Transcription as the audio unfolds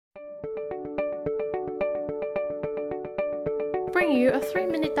bring you a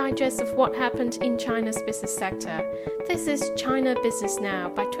 3-minute digest of what happened in China's business sector. This is China Business Now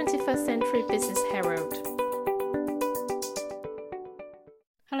by 21st Century Business Herald.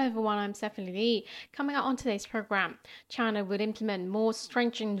 Hello everyone, I'm Stephanie Lee. Coming up on today's program, China will implement more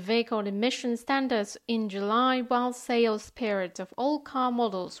stringent vehicle emission standards in July, while sales periods of all car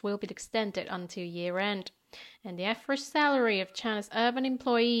models will be extended until year-end. And the average salary of China's urban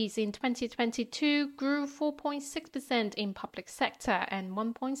employees in 2022 grew 4.6% in public sector and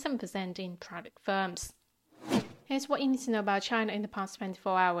 1.7% in private firms. Here's what you need to know about China in the past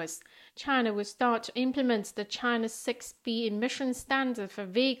 24 hours. China will start to implement the China 6B emission standard for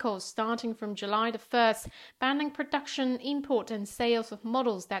vehicles starting from July the 1st, banning production, import and sales of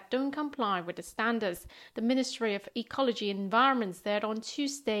models that don't comply with the standards, the Ministry of Ecology and Environment said on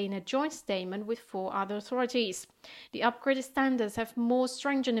Tuesday in a joint statement with 4 other authorities. The upgraded standards have more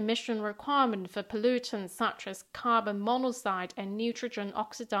stringent emission requirements for pollutants such as carbon monoxide and nitrogen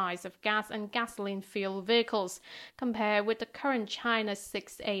oxides of gas and gasoline fuel vehicles, compared with the current China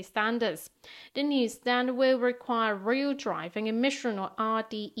 6A standards. The new standard will require real driving emission or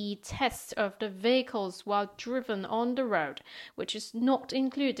RDE tests of the vehicles while driven on the road, which is not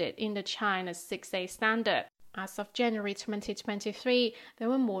included in the China 6A standard. As of January 2023, there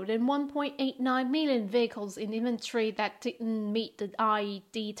were more than 1.89 million vehicles in inventory that didn't meet the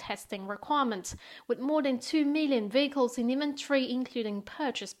RDE testing requirements, with more than 2 million vehicles in inventory, including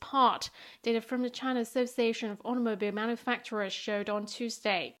purchased part. Data from the China Association of Automobile Manufacturers showed on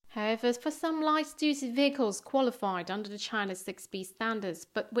Tuesday. However, for some light-duty vehicles qualified under the China 6B standards,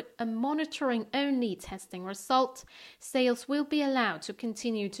 but with a monitoring-only testing result, sales will be allowed to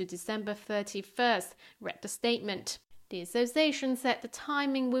continue to December 31st, read the statement. The association said the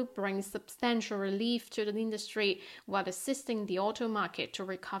timing will bring substantial relief to the industry while assisting the auto market to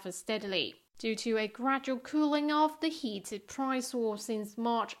recover steadily. Due to a gradual cooling of the heated price war since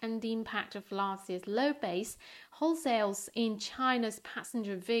March and the impact of last year's low base, wholesales in China's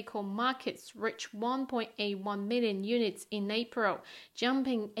passenger vehicle markets reached 1.81 million units in April,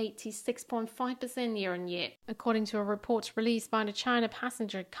 jumping 86.5% year-on-year, according to a report released by the China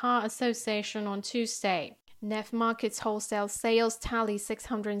Passenger Car Association on Tuesday. NEF Market's wholesale sales tallied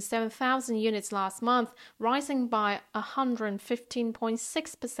 607,000 units last month, rising by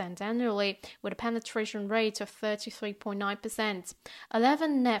 115.6% annually, with a penetration rate of 33.9%.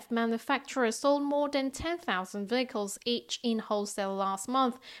 11 NEF manufacturers sold more than 10,000 vehicles each in wholesale last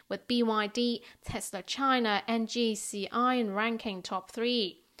month, with BYD, Tesla China, and GCI ranking top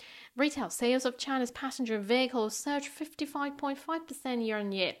 3. Retail sales of China's passenger vehicles surged 55.5%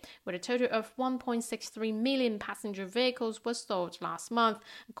 year-on-year, with a total of 1.63 million passenger vehicles were sold last month,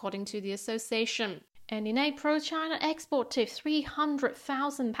 according to the association. And in April, China exported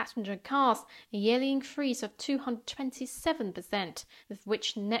 300,000 passenger cars, a yearly increase of 227%, of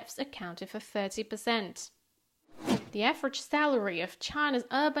which NEFs accounted for 30%. The average salary of China's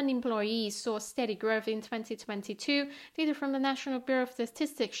urban employees saw steady growth in 2022, data from the National Bureau of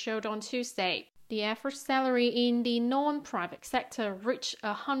Statistics showed on Tuesday. The average salary in the non-private sector reached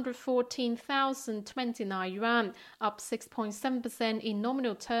 114,029 yuan, up 6.7% in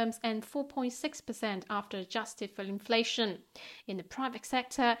nominal terms and 4.6% after adjusted for inflation. In the private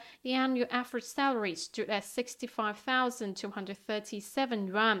sector, the annual average salary stood at 65,237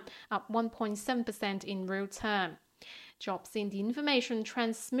 yuan, up 1.7% in real terms. Jobs in the information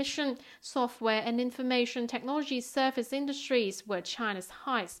transmission, software and information technology service industries were China's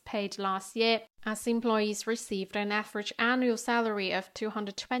highest paid last year, as employees received an average annual salary of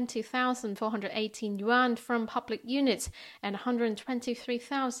 220,418 yuan from public units and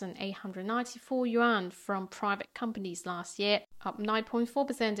 123,894 yuan from private companies last year, up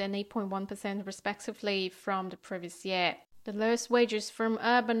 9.4% and 8.1% respectively from the previous year. The lowest wages from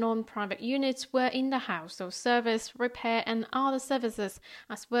urban non-private units were in the household service, repair and other services,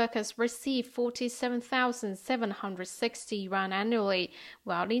 as workers received 47,760 yuan annually,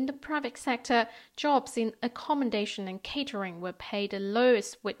 while in the private sector, jobs in accommodation and catering were paid the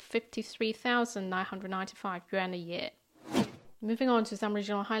lowest with 53,995 yuan a year. Moving on to some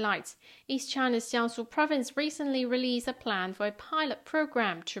regional highlights. East China's Jiangsu province recently released a plan for a pilot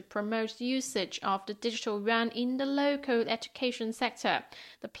program to promote usage of the digital yuan in the local education sector.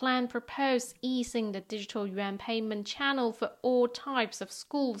 The plan proposed easing the digital yuan payment channel for all types of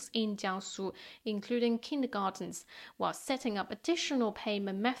schools in Jiangsu, including kindergartens, while setting up additional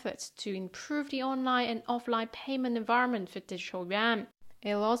payment methods to improve the online and offline payment environment for digital yuan.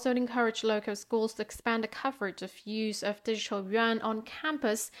 It will also encourage local schools to expand the coverage of use of digital yuan on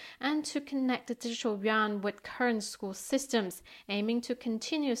campus and to connect the digital yuan with current school systems, aiming to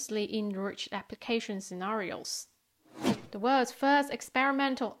continuously enrich application scenarios. The world's first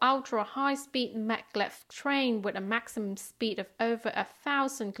experimental ultra-high-speed maglev train with a maximum speed of over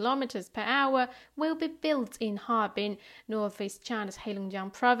 1,000 kilometers per hour will be built in Harbin, northeast China's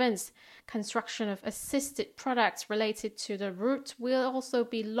Heilongjiang province. Construction of assisted products related to the route will also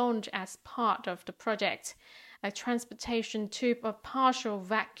be launched as part of the project. A transportation tube of partial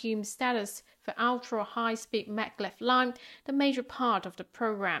vacuum status for ultra-high-speed maglev line, the major part of the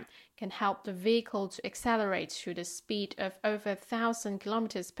program, can help the vehicle to accelerate to the speed of over 1,000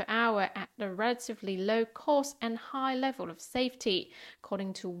 kilometers per hour at a relatively low cost and high level of safety,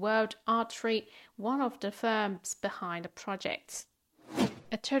 according to World Artery, one of the firms behind the project.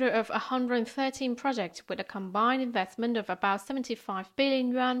 A total of 113 projects with a combined investment of about 75 billion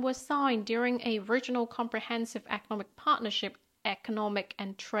yuan were signed during a regional comprehensive economic partnership Economic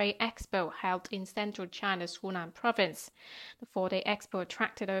and Trade Expo held in central China's Hunan province. The 4-day expo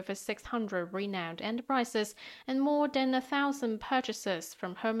attracted over 600 renowned enterprises and more than 1,000 purchasers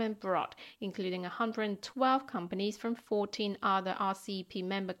from home and abroad, including 112 companies from 14 other RCEP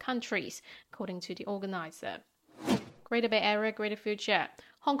member countries, according to the organizer. Greater Bay Area, Greater Future.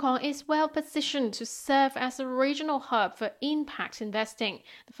 Hong Kong is well positioned to serve as a regional hub for impact investing,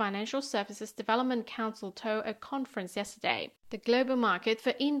 the Financial Services Development Council told a conference yesterday. The global market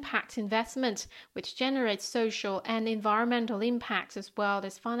for impact investment, which generates social and environmental impacts as well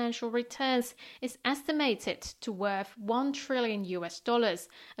as financial returns, is estimated to worth $1 trillion,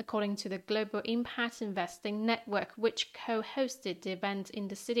 according to the Global Impact Investing Network, which co-hosted the event in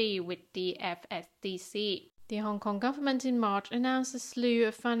the city with the FSDC. The Hong Kong government in March announced a slew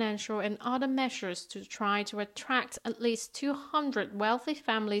of financial and other measures to try to attract at least 200 wealthy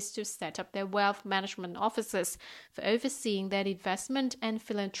families to set up their wealth management offices for overseeing their investment and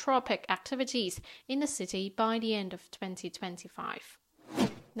philanthropic activities in the city by the end of 2025.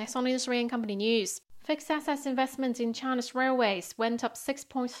 Next on industry and company news. Fixed assets investments in China's railways went up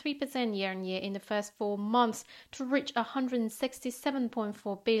 6.3% year-on-year in the first 4 months to reach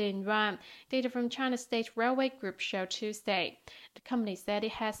 167.4 billion yuan, data from China State Railway Group showed Tuesday. The company said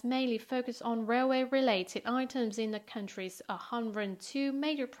it has mainly focused on railway-related items in the country's 102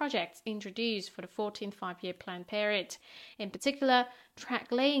 major projects introduced for the 14th five-year plan period. In particular,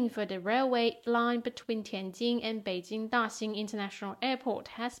 track laying for the railway line between Tianjin and Beijing Daxing International Airport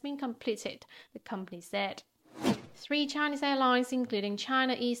has been completed, the company said. 3 Chinese airlines, including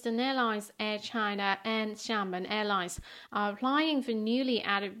China Eastern Airlines, Air China, and Xiamen Airlines, are applying for newly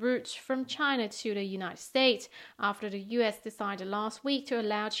added routes from China to the United States after the U.S. decided last week to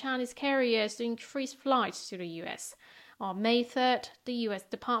allow Chinese carriers to increase flights to the U.S. On May 3rd, the U.S.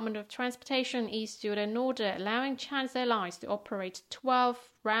 Department of Transportation issued an order allowing Chinese airlines to operate 12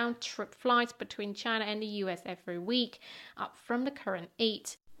 round-trip flights between China and the U.S. every week, up from the current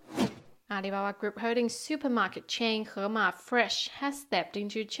 8. Alibaba Group Holdings supermarket chain Hema Fresh has stepped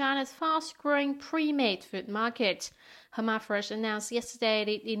into China's fast-growing pre-made food market. Hema Fresh announced yesterday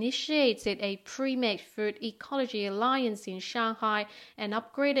that it initiated a pre-made food ecology alliance in Shanghai and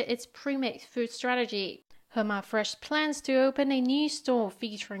upgraded its pre-made food strategy. Hema Fresh plans to open a new store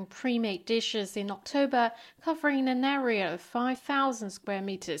featuring pre-made dishes in October, covering an area of 5,000 square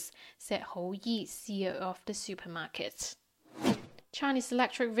meters, said Hou Yi, CEO of the supermarket. Chinese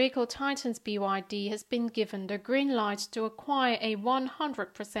electric vehicle titans BYD has been given the green light to acquire a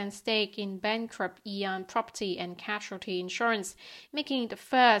 100% stake in bankrupt Yian Property and Casualty Insurance, making it the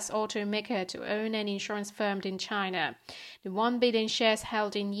first automaker to own an insurance firm in China. The 1 billion shares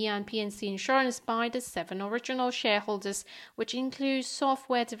held in Yian P&C Insurance by the 7 original shareholders, which includes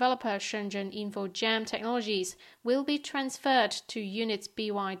software developer Shenzhen Infojam Technologies, will be transferred to Unit's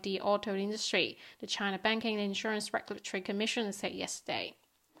BYD Auto Industry, the China Banking and Insurance Regulatory Commission said yesterday.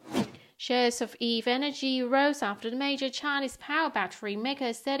 Shares of Eve Energy rose after the major Chinese power battery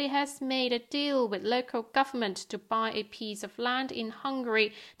maker said it has made a deal with local government to buy a piece of land in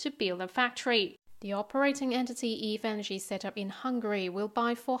Hungary to build a factory. The operating entity Eve Energy set up in Hungary will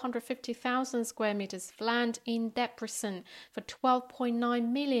buy 450,000 square meters of land in Debrecen for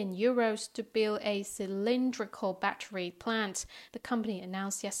 12.9 million euros to build a cylindrical battery plant, the company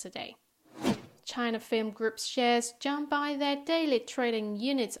announced yesterday. China Film Group's shares jumped by their daily trading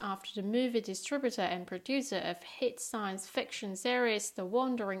units after the movie distributor and producer of hit science fiction series The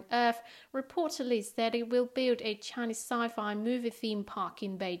Wandering Earth reportedly said it will build a Chinese sci-fi movie theme park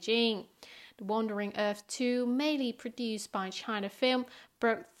in Beijing. The Wandering Earth 2, mainly produced by China Film,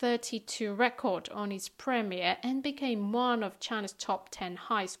 broke 32 record on its premiere and became one of China's top 10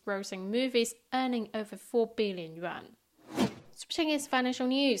 highest-grossing movies, earning over 4 billion yuan. Switching is financial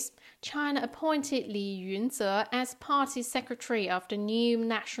news. China appointed Li Yunze as party secretary of the new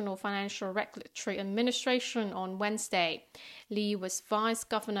National Financial Regulatory Administration on Wednesday. Li was vice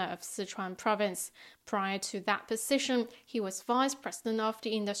governor of Sichuan province. Prior to that position, he was vice president of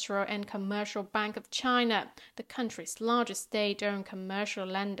the Industrial and Commercial Bank of China, the country's largest state-owned commercial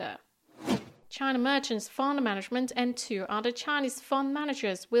lender. China Merchants Fund Management and two other Chinese fund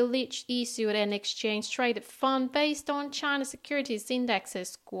managers will each issue an exchange-traded fund based on China Securities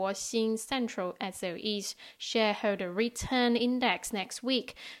Index's Guoxin Central SOE's shareholder return index next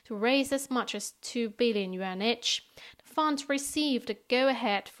week to raise as much as 2 billion yuan each. The funds received a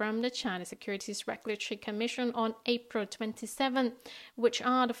go-ahead from the China Securities Regulatory Commission on April 27, which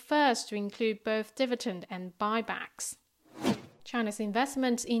are the first to include both dividend and buybacks. China's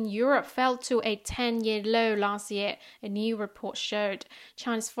investment in Europe fell to a 10-year low last year, a new report showed.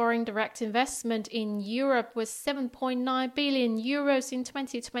 China's foreign direct investment in Europe was 7.9 billion euros in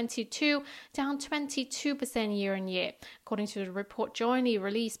 2022, down 22% year-on-year, according to the report jointly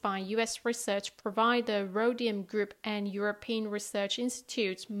released by U.S. research provider Rhodium Group and European Research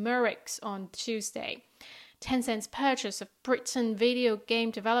Institute Merix on Tuesday. Tencent's purchase of Britain video game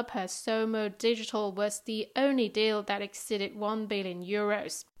developer Somo Digital was the only deal that exceeded 1 billion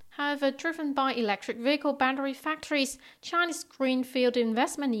euros. However, driven by electric vehicle battery factories, Chinese greenfield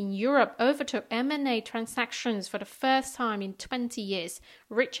investment in Europe overtook M&A transactions for the first time in 20 years,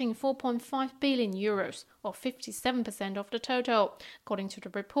 reaching 4.5 billion euros, or 57% of the total, according to the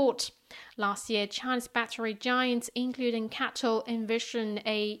report. Last year, Chinese battery giants, including CATL, Envision,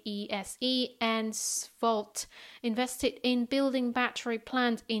 AESE, and Volt, invested in building battery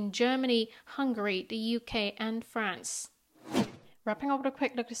plants in Germany, Hungary, the UK, and France. Wrapping up with a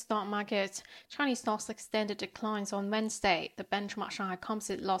quick look at the stock market, Chinese stocks extended declines on Wednesday. The benchmark Shanghai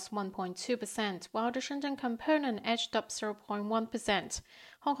Composite lost 1.2%, while the Shenzhen Component edged up 0.1%.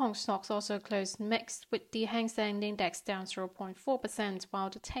 Hong Kong stocks also closed mixed, with the Hang Seng Index down 0.4%, while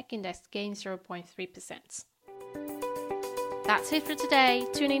the Tech Index gained 0.3%. That's it for today.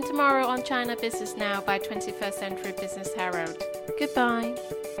 Tune in tomorrow on China Business Now by 21st Century Business Herald. Goodbye.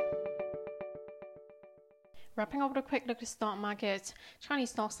 Wrapping up with a quick look at the stock market, Chinese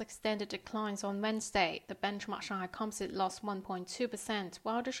stocks extended declines on Wednesday. The benchmark Shanghai Composite lost 1.2%,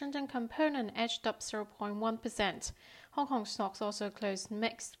 while the Shenzhen Component edged up 0.1%. Hong Kong stocks also closed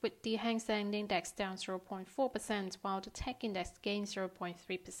mixed, with the Hang Seng Index down 0.4%, while the Tech Index gained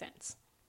 0.3%.